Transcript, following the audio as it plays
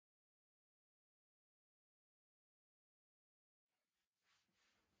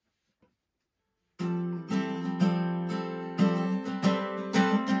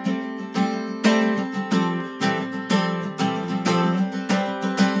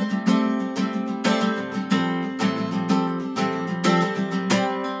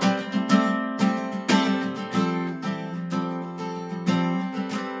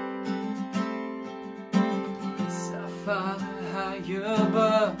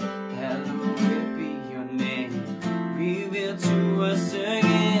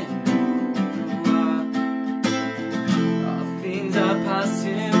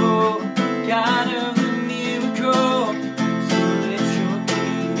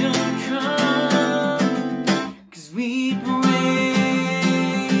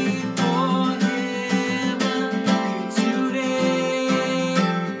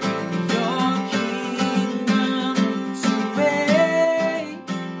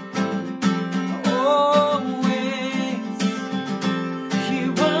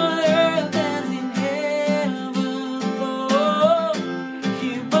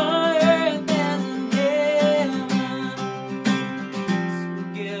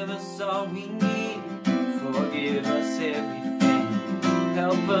we need. Forgive us everything.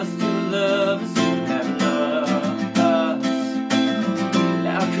 Help us to love as you have loved us.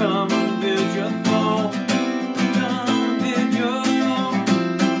 Now come and build your throne. Come and build your throne.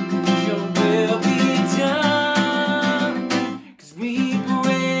 Your will be done. 'Cause we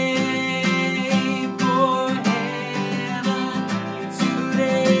pray for heaven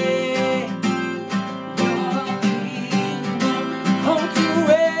today. Your kingdom come to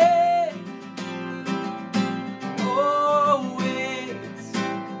reign always.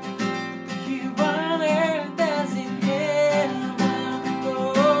 Here on earth as in heaven.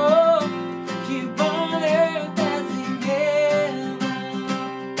 Oh, here on earth as in heaven.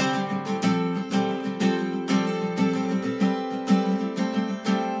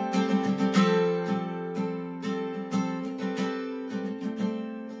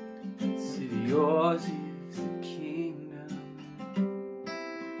 So yours is the kingdom,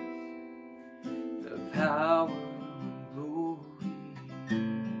 the power and glory,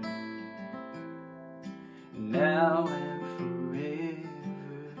 now and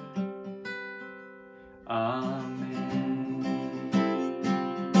forever. Amen.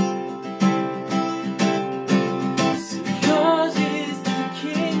 So yours is the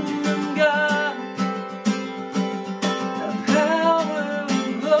kingdom, God, the power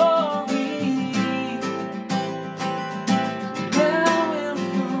and glory, now and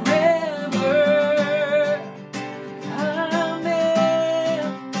forever. Amen.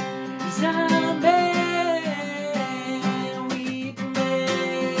 'Cause amen. We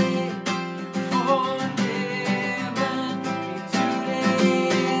pray for heaven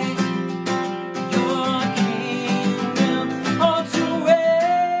today. Your kingdom ought to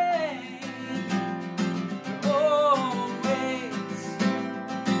reign always.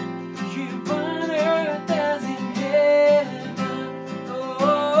 Here on earth as in heaven.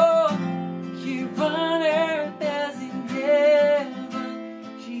 Oh, here on earth as in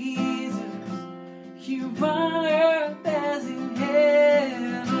heaven. Jesus, here on earth as in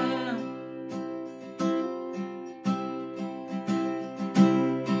heaven.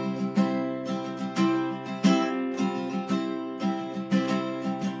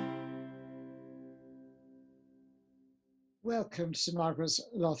 Welcome to St Margaret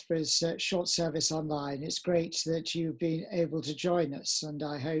Lothbury's short service online. It's great that you've been able to join us, and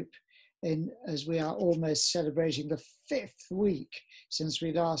I hope, as we are almost celebrating the 5th week since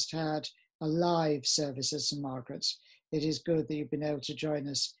we last had a live service at St Margaret's, it is good that you've been able to join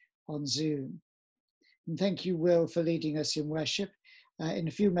us on Zoom. And thank you, Will, for leading us in worship. In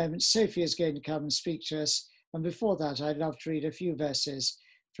a few moments, Sophie is going to come and speak to us. And before that, I'd love to read a few verses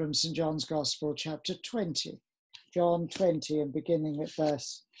from St John's Gospel, chapter 20. John 20 and beginning at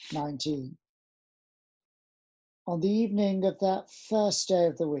verse 19. On the evening of that first day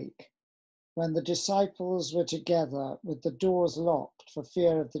of the week, when the disciples were together with the doors locked for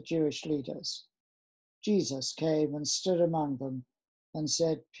fear of the Jewish leaders, Jesus came and stood among them and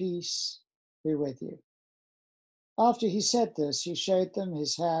said, "Peace be with you." After he said this, he showed them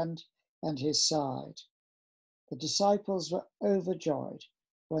his hand and his side. The disciples were overjoyed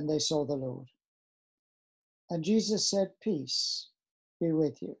when they saw the Lord. And Jesus said, "Peace be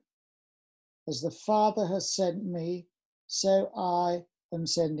with you. As the Father has sent me, so I am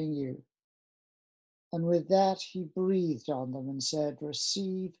sending you." And with that, he breathed on them and said,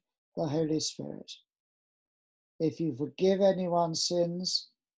 "Receive the Holy Spirit. If you forgive anyone's sins,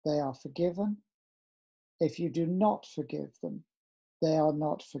 they are forgiven. If you do not forgive them, they are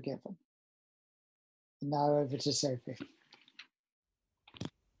not forgiven." And now over to Sophie.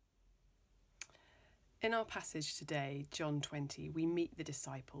 In our passage today, John 20, we meet the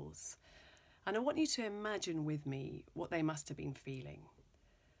disciples. And I want you to imagine with me what they must have been feeling.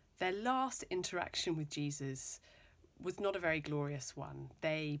 Their last interaction with Jesus was not a very glorious one.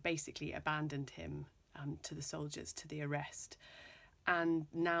 They basically abandoned him to the soldiers, to the arrest. And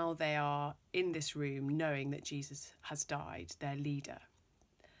now they are in this room knowing that Jesus has died, their leader.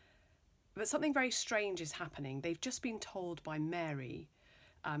 But something very strange is happening. They've just been told by Mary,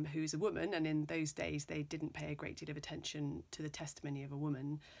 who's a woman, and in those days they didn't pay a great deal of attention to the testimony of a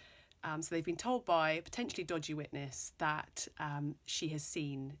woman. So they've been told by a potentially dodgy witness that she has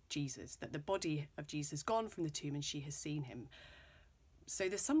seen Jesus, that the body of Jesus has gone from the tomb and she has seen him. So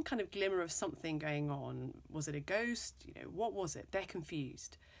there's some kind of glimmer of something going on. Was it a ghost? What was it? They're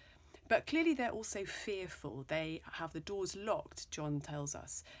confused. But clearly they're also fearful. They have the doors locked, John tells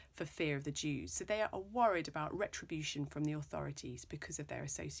us, for fear of the Jews. So they are worried about retribution from the authorities because of their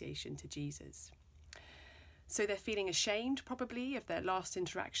association to Jesus. So they're feeling ashamed, probably, of their last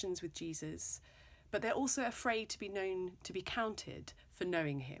interactions with Jesus, but they're also afraid to be known, to be counted for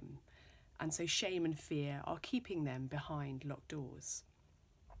knowing him. and so shame and fear are keeping them behind locked doors.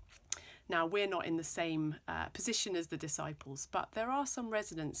 Now, we're not in the same position as the disciples, but there are some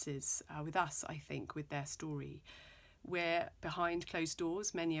resonances with us, I think, with their story. We're behind closed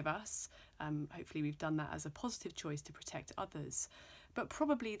doors, many of us. Hopefully we've done that as a positive choice to protect others. But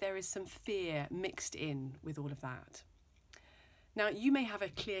probably there is some fear mixed in with all of that. Now, you may have a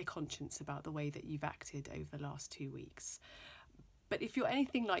clear conscience about the way that you've acted over the last 2 weeks. But if you're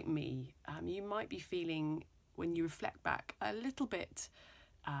anything like me, you might be feeling, when you reflect back, a little bit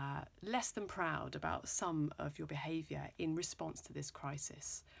less than proud about some of your behaviour in response to this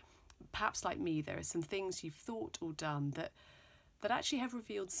crisis. Perhaps like me, there are some things you've thought or done that actually have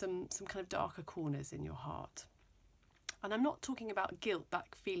revealed some kind of darker corners in your heart. And I'm not talking about guilt, that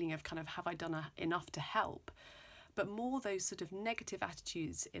feeling of kind of, have I done enough to help? But more those sort of negative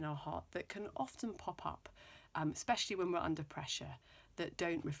attitudes in our heart that can often pop up, especially when we're under pressure, that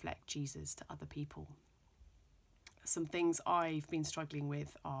don't reflect Jesus to other people. Some things I've been struggling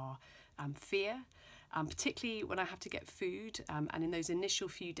with are fear, particularly when I have to get food, and in those initial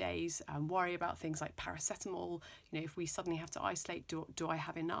few days, worry about things like paracetamol. You know, if we suddenly have to isolate, do I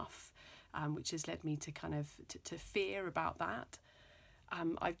have enough? Which has led me to kind of to fear about that.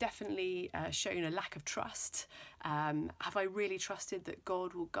 I've definitely shown a lack of trust. Have I really trusted that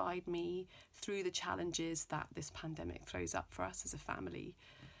God will guide me through the challenges that this pandemic throws up for us as a family?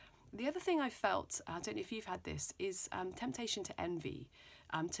 The other thing I felt, I don't know if you've had this, is temptation to envy,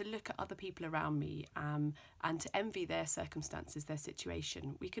 to look at other people around me and to envy their circumstances, their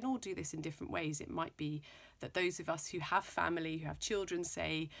situation. We can all do this in different ways. It might be that those of us who have family, who have children,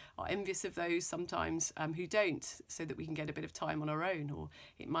 say, are envious of those sometimes who don't, so that we can get a bit of time on our own. Or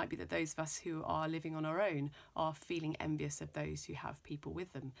it might be that those of us who are living on our own are feeling envious of those who have people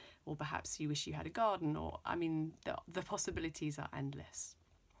with them. Or perhaps you wish you had a garden, or, I mean, the possibilities are endless.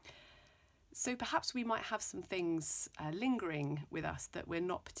 So perhaps we might have some things lingering with us that we're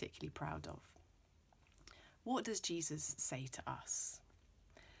not particularly proud of. What does Jesus say to us?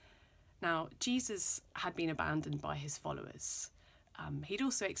 Now, Jesus had been abandoned by his followers. He'd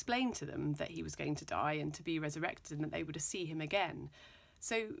also explained to them that he was going to die and to be resurrected and that they were to see him again.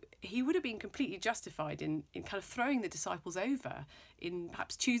 So he would have been completely justified in kind of throwing the disciples over, in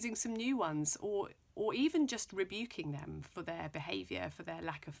perhaps choosing some new ones, or even just rebuking them for their behaviour, for their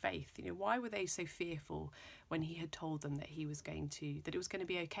lack of faith. You know, why were they so fearful when he had told them that it was going to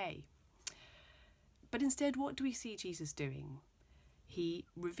be okay? But instead, what do we see Jesus doing? He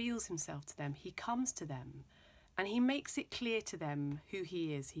reveals himself to them, he comes to them, and he makes it clear to them who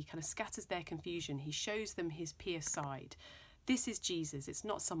he is. He kind of scatters their confusion, he shows them his pierced side. This is Jesus, it's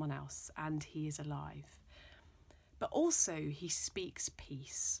not someone else, and he is alive. But also he speaks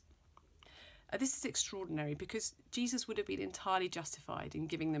peace. This is extraordinary because Jesus would have been entirely justified in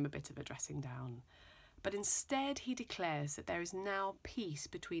giving them a bit of a dressing down. But instead he declares that there is now peace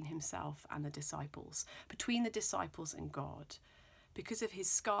between himself and the disciples, between the disciples and God. Because of his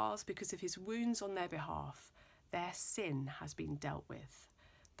scars, because of his wounds on their behalf, their sin has been dealt with.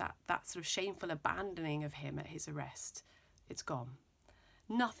 That sort of shameful abandoning of him at his arrest, it's gone.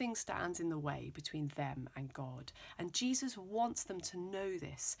 Nothing stands in the way between them and God. And Jesus wants them to know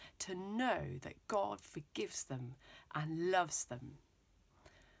this, to know that God forgives them and loves them.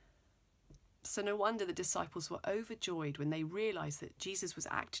 So no wonder the disciples were overjoyed when they realised that Jesus was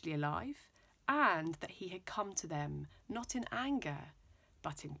actually alive and that he had come to them, not in anger,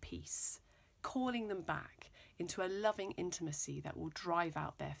 but in peace, calling them back into a loving intimacy that will drive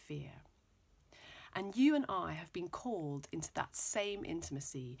out their fear. And you and I have been called into that same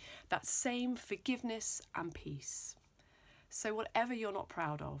intimacy, that same forgiveness and peace. So whatever you're not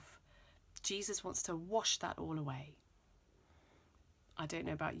proud of, Jesus wants to wash that all away. I don't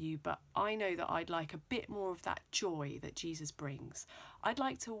know about you, but I know that I'd like a bit more of that joy that Jesus brings. I'd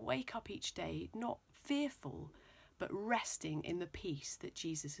like to wake up each day not fearful, but resting in the peace that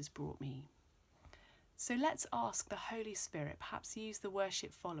Jesus has brought me. So let's ask the Holy Spirit, perhaps use the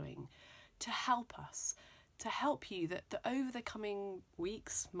worship following, to help us, to help you that over the coming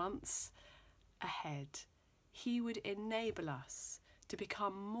weeks, months ahead, he would enable us to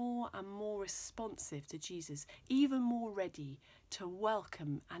become more and more responsive to Jesus, even more ready to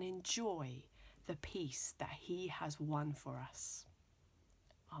welcome and enjoy the peace that he has won for us.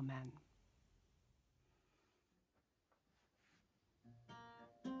 Amen.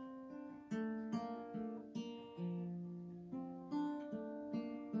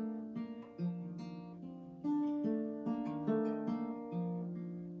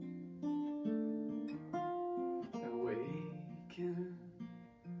 Awaken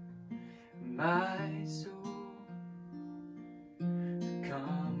my soul,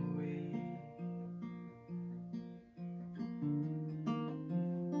 come awake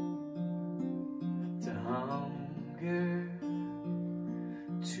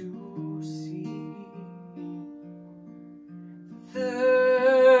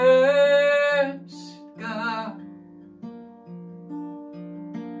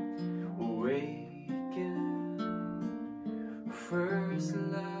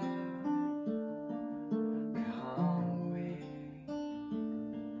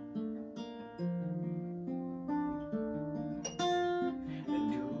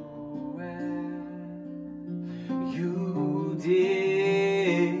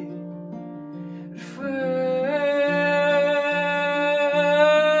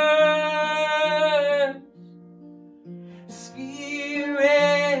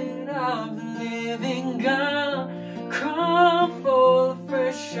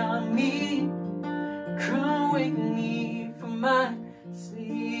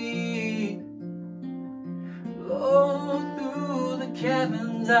sleep. Blow through the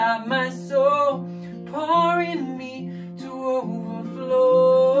caverns of my soul, pour in me to overflow,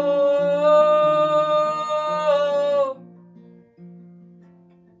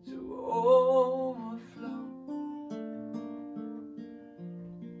 to overflow.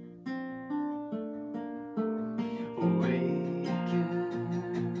 Awaken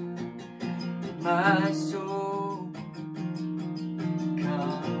my soul,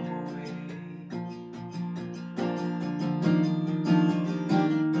 come away.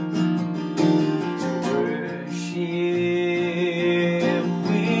 To worship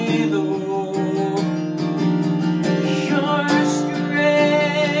with all your strength.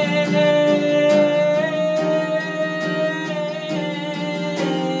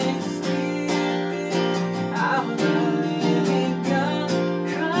 I'm a living God,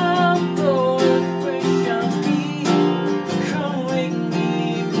 come forth fresh on me, come wake me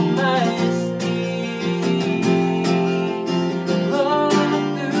from my sleep. Blow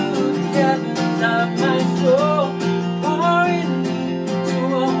through the caverns of my soul, pour in me to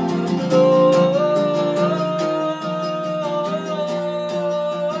overflow.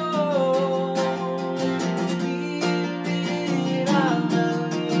 Spirit of the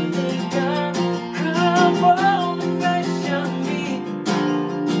living God, come fall fresh on me,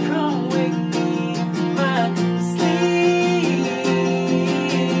 come wake me from my sleep.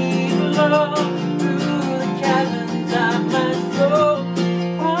 Blow through the caverns of my soul,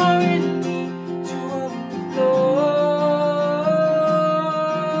 pour in me to overflow,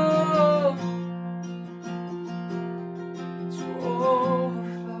 to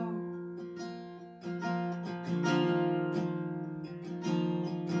overflow.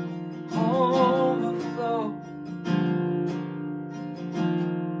 Overflow.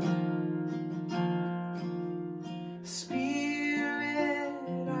 Spirit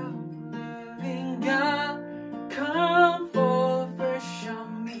of living God, come fall fresh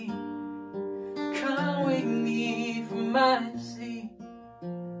on me, come wake me from my sleep.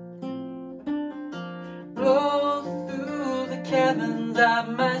 Blow through the caverns of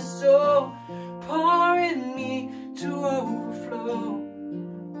my soul, pour in me to overflow.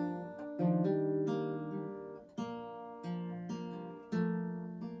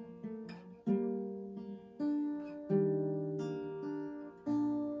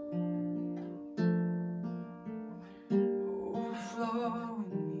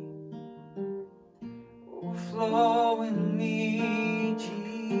 Overflow in me,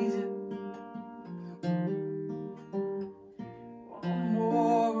 Jesus. Want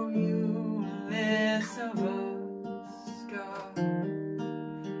more of you, less of us, God.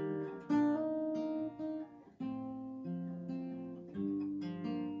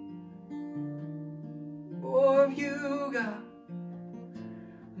 More of you, God.